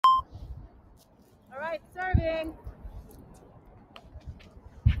All right, serving.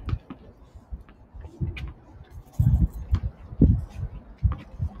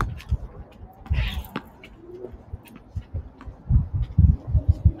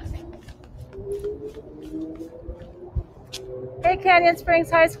 Hey, Canyon Springs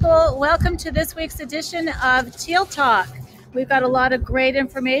High School. Welcome to this week's edition of Teal Talk. We've got a lot of great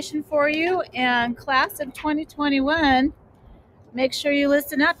information for you, and class of 2021, make sure you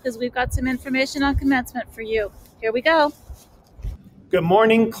listen up because we've got some information on commencement for you. Here we go. Good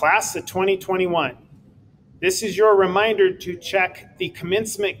morning, class of 2021. This is your reminder to check the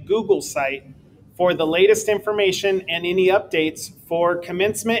commencement Google site for the latest information and any updates for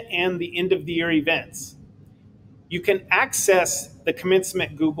commencement and the end of the year events. You can access the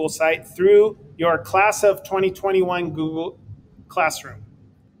commencement Google site through your class of 2021 Google Classroom.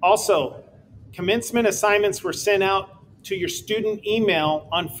 Also, commencement assignments were sent out to your student email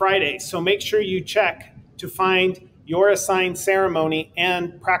on Friday, so make sure you check to find your assigned ceremony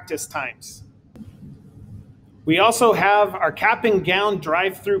and practice times. We also have our cap and gown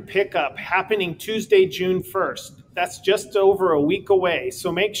drive-through pickup happening Tuesday, June 1st. That's just over a week away,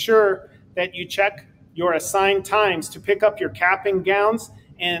 so make sure that you check your assigned times to pick up your cap and gowns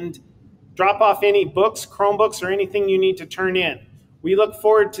and drop off any books, Chromebooks, or anything you need to turn in. We look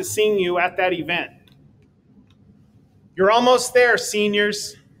forward to seeing you at that event. You're almost there,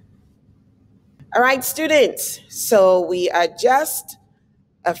 seniors. All right, students. So we are just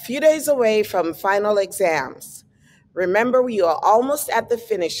a few days away from final exams. Remember, we are almost at the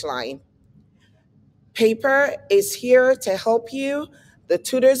finish line. Paper is here to help you. The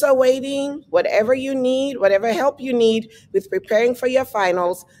tutors are waiting. Whatever you need, whatever help you need with preparing for your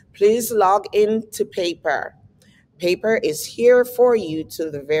finals, please log in to Paper. Paper is here for you to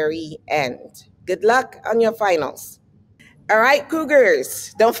the very end. Good luck on your finals. All right,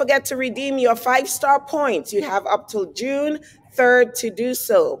 Cougars, don't forget to redeem your 5-star points. You have up till June 3rd to do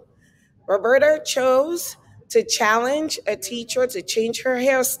so. Roberta chose to challenge a teacher to change her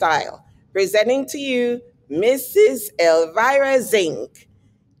hairstyle. Presenting to you, Mrs. Elvira Zink.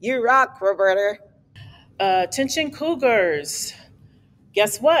 You rock, Roberta. Attention Cougars.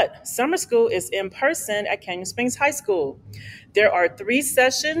 Guess what? Summer school is in person at Canyon Springs High School. There are 3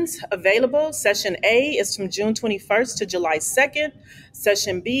 sessions available. Session A is from June 21st to July 2nd.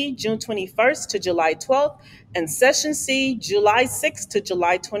 Session B, June 21st to July 12th. And Session C, July 6th to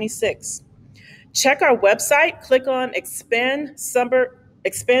July 26th. Check our website, click on Expanded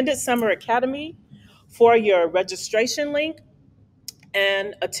Summer Academy for your registration link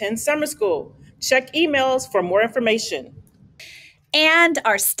and attend summer school. Check emails for more information. And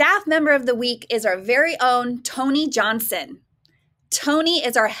our staff member of the week is our very own Tony Johnson. Tony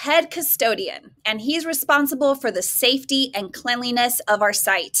is our head custodian, and he's responsible for the safety and cleanliness of our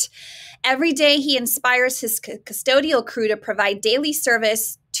site. Every day, he inspires his custodial crew to provide daily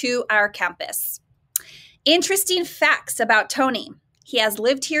service to our campus. Interesting facts about Tony. He has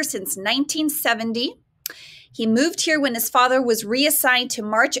lived here since 1970. He moved here when his father was reassigned to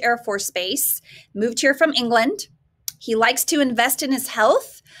March Air Force Base, moved here from England. He likes to invest in his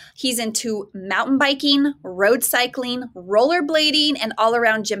health. He's into mountain biking, road cycling, rollerblading, and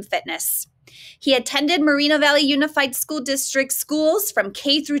all-around gym fitness. He attended Moreno Valley Unified School District schools from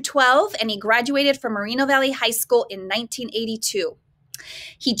K through 12, and he graduated from Moreno Valley High School in 1982.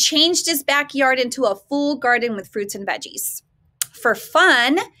 He changed his backyard into a full garden with fruits and veggies. For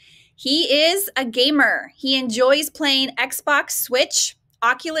fun, he is a gamer. He enjoys playing Xbox, Switch,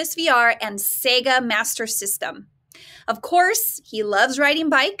 Oculus VR, and Sega Master System. Of course, he loves riding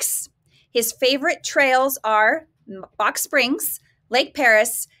bikes. His favorite trails are Box Springs, Lake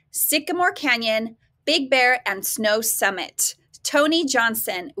Paris, Sycamore Canyon, Big Bear, and Snow Summit. Tony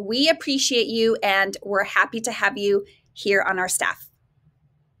Johnson, we appreciate you, and we're happy to have you here on our staff.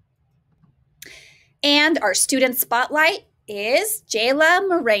 And our student spotlight is Jayla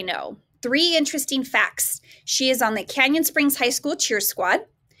Moreno. 3 interesting facts. She is on the Canyon Springs High School cheer squad.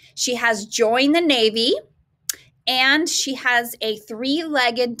 She has joined the Navy, and she has a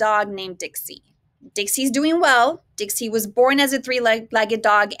 3-legged dog named Dixie. Dixie's doing well. Dixie was born as a 3-legged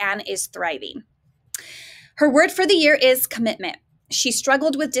dog and is thriving. Her word for the year is commitment. She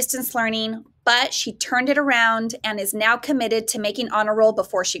struggled with distance learning, but she turned it around and is now committed to making honor roll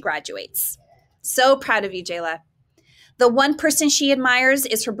before she graduates. So proud of you, Jayla. The one person she admires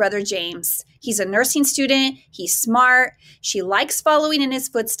is her brother, James. He's a nursing student. He's smart. She likes following in his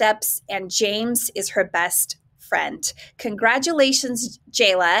footsteps, and James is her best friend. Congratulations,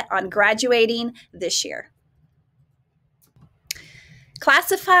 Jayla, on graduating this year.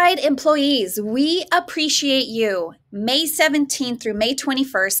 Classified employees, we appreciate you. May 17th through May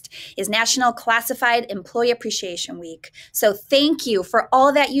 21st is National Classified Employee Appreciation Week. So thank you for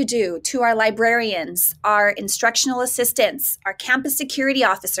all that you do to our librarians, our instructional assistants, our campus security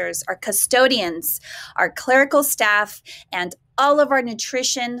officers, our custodians, our clerical staff, and all of our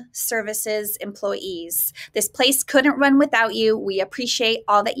nutrition services employees. This place couldn't run without you. We appreciate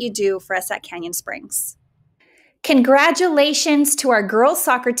all that you do for us at Canyon Springs. Congratulations to our girls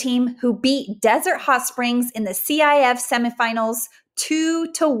soccer team who beat Desert Hot Springs in the CIF semifinals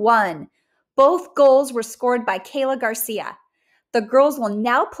 2-1. Both goals were scored by Kayla Garcia. The girls will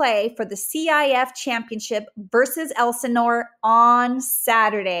now play for the CIF championship versus Elsinore on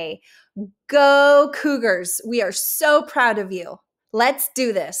Saturday. Go Cougars! We are so proud of you. Let's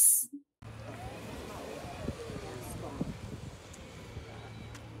do this.